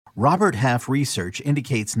Robert Half research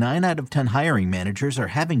indicates 9 out of 10 hiring managers are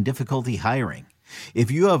having difficulty hiring.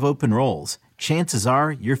 If you have open roles, chances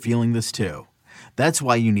are you're feeling this too. That's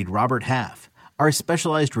why you need Robert Half. Our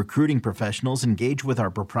specialized recruiting professionals engage with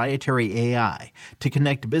our proprietary AI to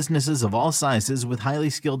connect businesses of all sizes with highly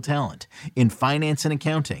skilled talent in finance and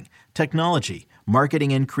accounting, technology,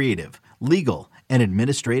 marketing and creative, legal, and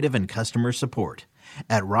administrative and customer support.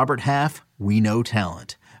 At Robert Half, we know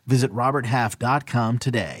talent. Visit roberthalf.com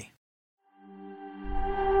today.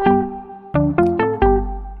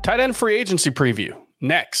 Tight end free agency preview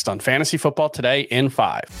next on Fantasy Football Today in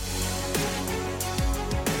 5.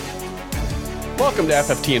 Welcome to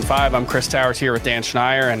FFT in 5. I'm Chris Towers here with Dan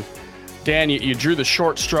Schneier. And Dan, you drew the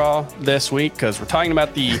short straw this week because we're talking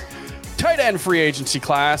about the tight end free agency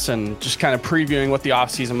class and just kind of previewing what the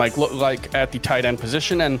offseason might look like at the tight end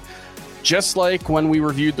position. And just like when we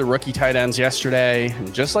reviewed the rookie tight ends yesterday,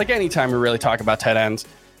 and just like anytime we really talk about tight ends,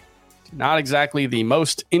 not exactly the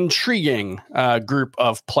most intriguing group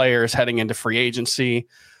of players heading into free agency.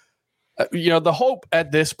 The hope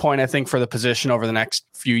at this point, I think, for the position over the next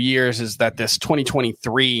few years is that this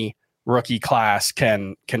 2023 rookie class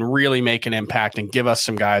can really make an impact and give us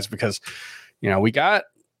some guys because, we got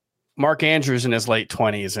Mark Andrews in his late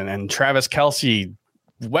 20s and Travis Kelce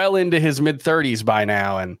well into his mid 30s by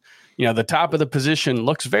now. And, the top of the position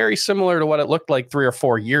looks very similar to what it looked like 3 or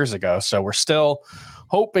 4 years ago. So we're still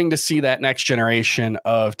hoping to see that next generation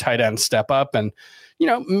of tight ends step up. And,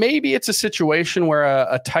 maybe it's a situation where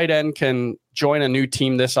a tight end can join a new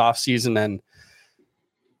team this offseason and,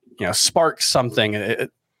 spark something.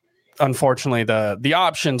 Unfortunately, the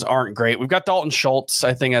options aren't great. We've got Dalton Schultz,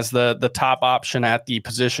 I think, as the top option at the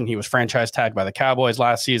position. He was franchise tagged by the Cowboys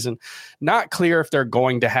last season. Not clear if they're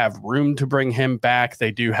going to have room to bring him back. They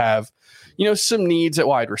do have, some needs at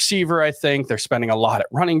wide receiver. I think they're spending a lot at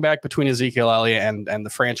running back between Ezekiel Elliott and the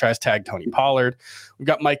franchise tag Tony Pollard. We've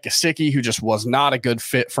got Mike Gesicki, who just was not a good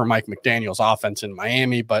fit for Mike McDaniel's offense in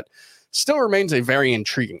Miami, but still remains a very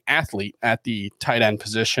intriguing athlete at the tight end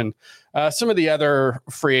position. Some of the other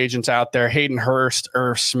free agents out there, Hayden Hurst,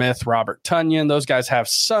 Irv Smith, Robert Tonyan, those guys have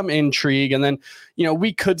some intrigue. And then,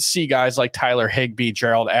 we could see guys like Tyler Higbee,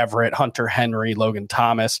 Gerald Everett, Hunter Henry, Logan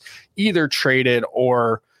Thomas, either traded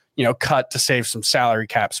or, cut to save some salary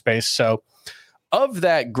cap space. So of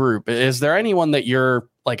that group, is there anyone that you're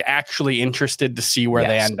actually interested to see where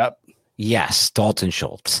they end up? Yes, Dalton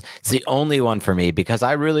Schultz. It's the only one for me because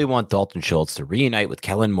I really want Dalton Schultz to reunite with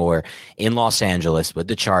Kellen Moore in Los Angeles with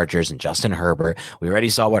the Chargers and Justin Herbert. We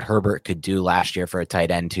already saw what Herbert could do last year for a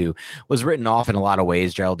tight end who was written off in a lot of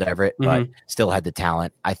ways, Gerald Everett, but still had the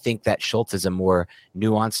talent. I think that Schultz is a more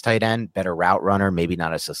nuanced tight end, better route runner, maybe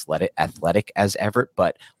not as athletic as Everett,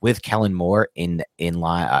 but with Kellen Moore in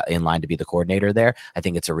line to be the coordinator there, I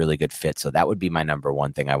think it's a really good fit. So that would be my number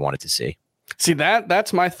one thing I wanted to see. See,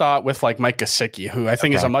 that's my thought with Mike Gesicki, who I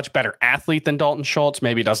think is a much better athlete than Dalton Schultz.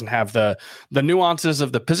 Maybe doesn't have the nuances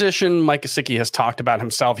of the position. Mike Gesicki has talked about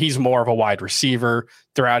himself. He's more of a wide receiver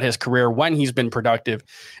throughout his career. When he's been productive,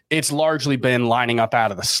 it's largely been lining up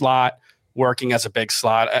out of the slot, working as a big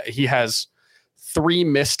slot. He has 3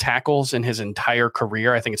 missed tackles in his entire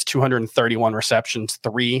career. I think it's 231 receptions,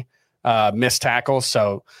 3 missed tackles.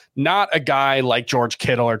 So not a guy like George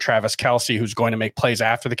Kittle or Travis Kelce who's going to make plays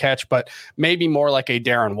after the catch, but maybe more like a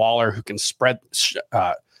Darren Waller who can stretch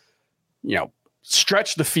the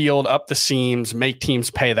field up the seams, make teams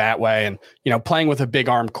pay that way. And, playing with a big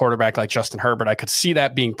armed quarterback like Justin Herbert, I could see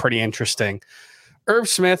that being pretty interesting. Irv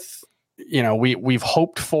Smith, we've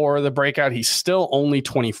hoped for the breakout. He's still only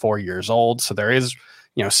 24 years old. So there is,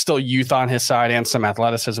 still youth on his side and some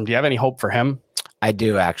athleticism. Do you have any hope for him? I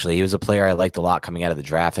do, actually. He was a player I liked a lot coming out of the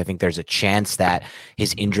draft. I think there's a chance that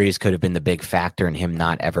his injuries could have been the big factor in him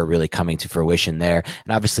not ever really coming to fruition there.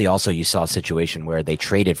 And obviously also you saw a situation where they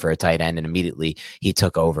traded for a tight end and immediately he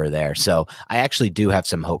took over there. So I actually do have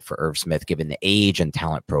some hope for Irv Smith given the age and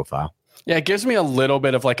talent profile. Yeah, it gives me a little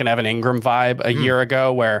bit of an Evan Ingram vibe a year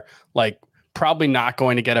ago where probably not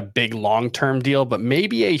going to get a big long-term deal, but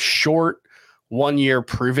maybe a short 1-year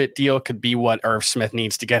prove-it deal could be what Irv Smith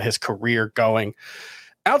needs to get his career going.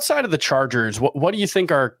 Outside of the Chargers, what do you think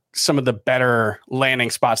are some of the better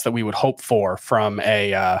landing spots that we would hope for from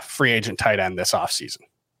a free agent tight end this offseason?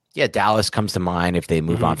 Yeah, Dallas comes to mind if they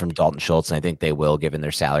move on from Dalton Schultz, and I think they will given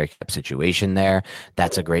their salary cap situation there.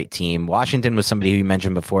 That's a great team. Washington was somebody who you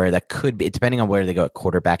mentioned before that could be, depending on where they go at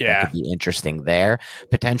quarterback, that could be interesting there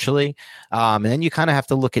potentially. And then you kind of have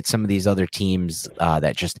to look at some of these other teams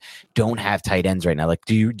that just don't have tight ends right now. Like,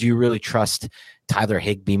 do you really trust Tyler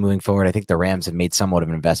Higbee moving forward? I think the Rams have made somewhat of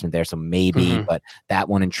an investment there, so maybe, but that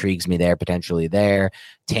one intrigues me there, potentially there.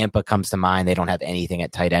 Tampa comes to mind. They don't have anything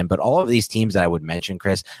at tight end, but all of these teams that I would mention,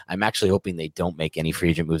 Chris, I'm actually hoping they don't make any free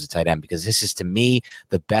agent moves at tight end, because this is, to me,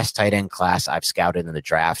 the best tight end class I've scouted in the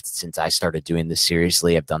draft since I started doing this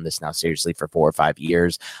seriously. I've done this now seriously for 4 or 5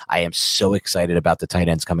 years. I am so excited about the tight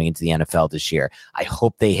ends coming into the NFL this year. I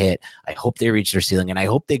hope they hit. I hope they reach their ceiling, and I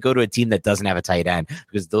hope they go to a team that doesn't have a tight end,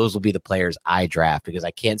 because those will be the players I draft, because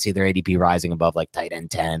I can't see their ADP rising above like tight end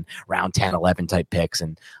 10, round 10, 11 type picks,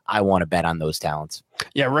 and I want to bet on those talents.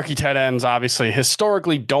 Yeah, rookie tight ends obviously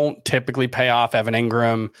historically don't typically pay off. Evan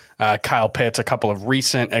Ingram, Kyle Pitts, a couple of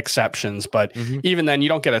recent exceptions, but even then you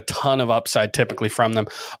don't get a ton of upside typically from them.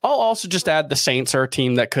 I'll also just add the Saints are a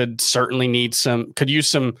team that could use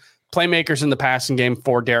some playmakers in the passing game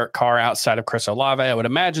for Derek Carr outside of Chris Olave. I would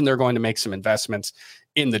imagine they're going to make some investments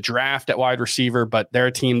in the draft at wide receiver, but they're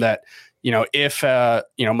a team that, if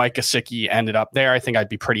Mike Gesicki ended up there, I think I'd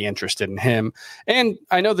be pretty interested in him. And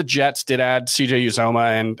I know the Jets did add CJ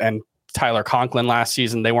Uzomah and Tyler Conklin last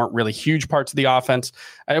season. They weren't really huge parts of the offense.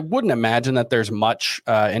 I wouldn't imagine that there's much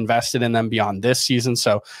invested in them beyond this season.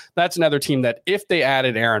 So that's another team that if they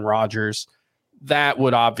added Aaron Rodgers, that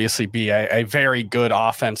would obviously be a very good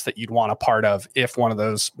offense that you'd want a part of if one of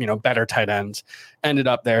those, better tight ends ended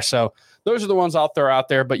up there. So those are the ones I'll throw out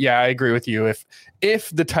there. But yeah, I agree with you. If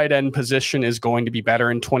the tight end position is going to be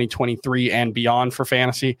better in 2023 and beyond for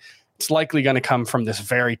fantasy, it's likely going to come from this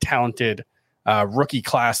very talented rookie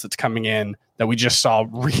class that's coming in that we just saw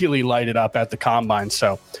really light it up at the combine.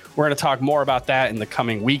 So we're going to talk more about that in the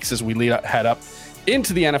coming weeks as we head up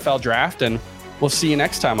into the NFL draft. And we'll see you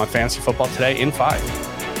next time on Fantasy Football Today in 5.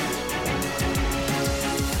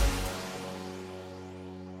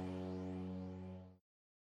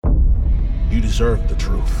 You deserve the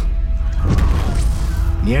truth.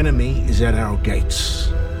 The enemy is at our gates.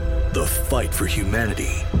 The fight for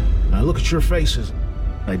humanity. I look at your faces.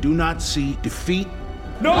 I do not see defeat.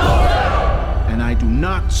 No! And I do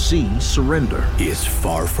not see surrender. Is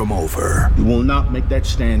far from over. You will not make that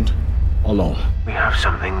stand alone. We have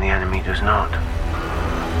something the enemy does not.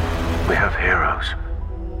 We have heroes.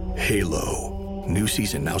 Halo. New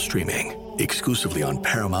season now streaming exclusively on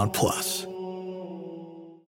Paramount Plus.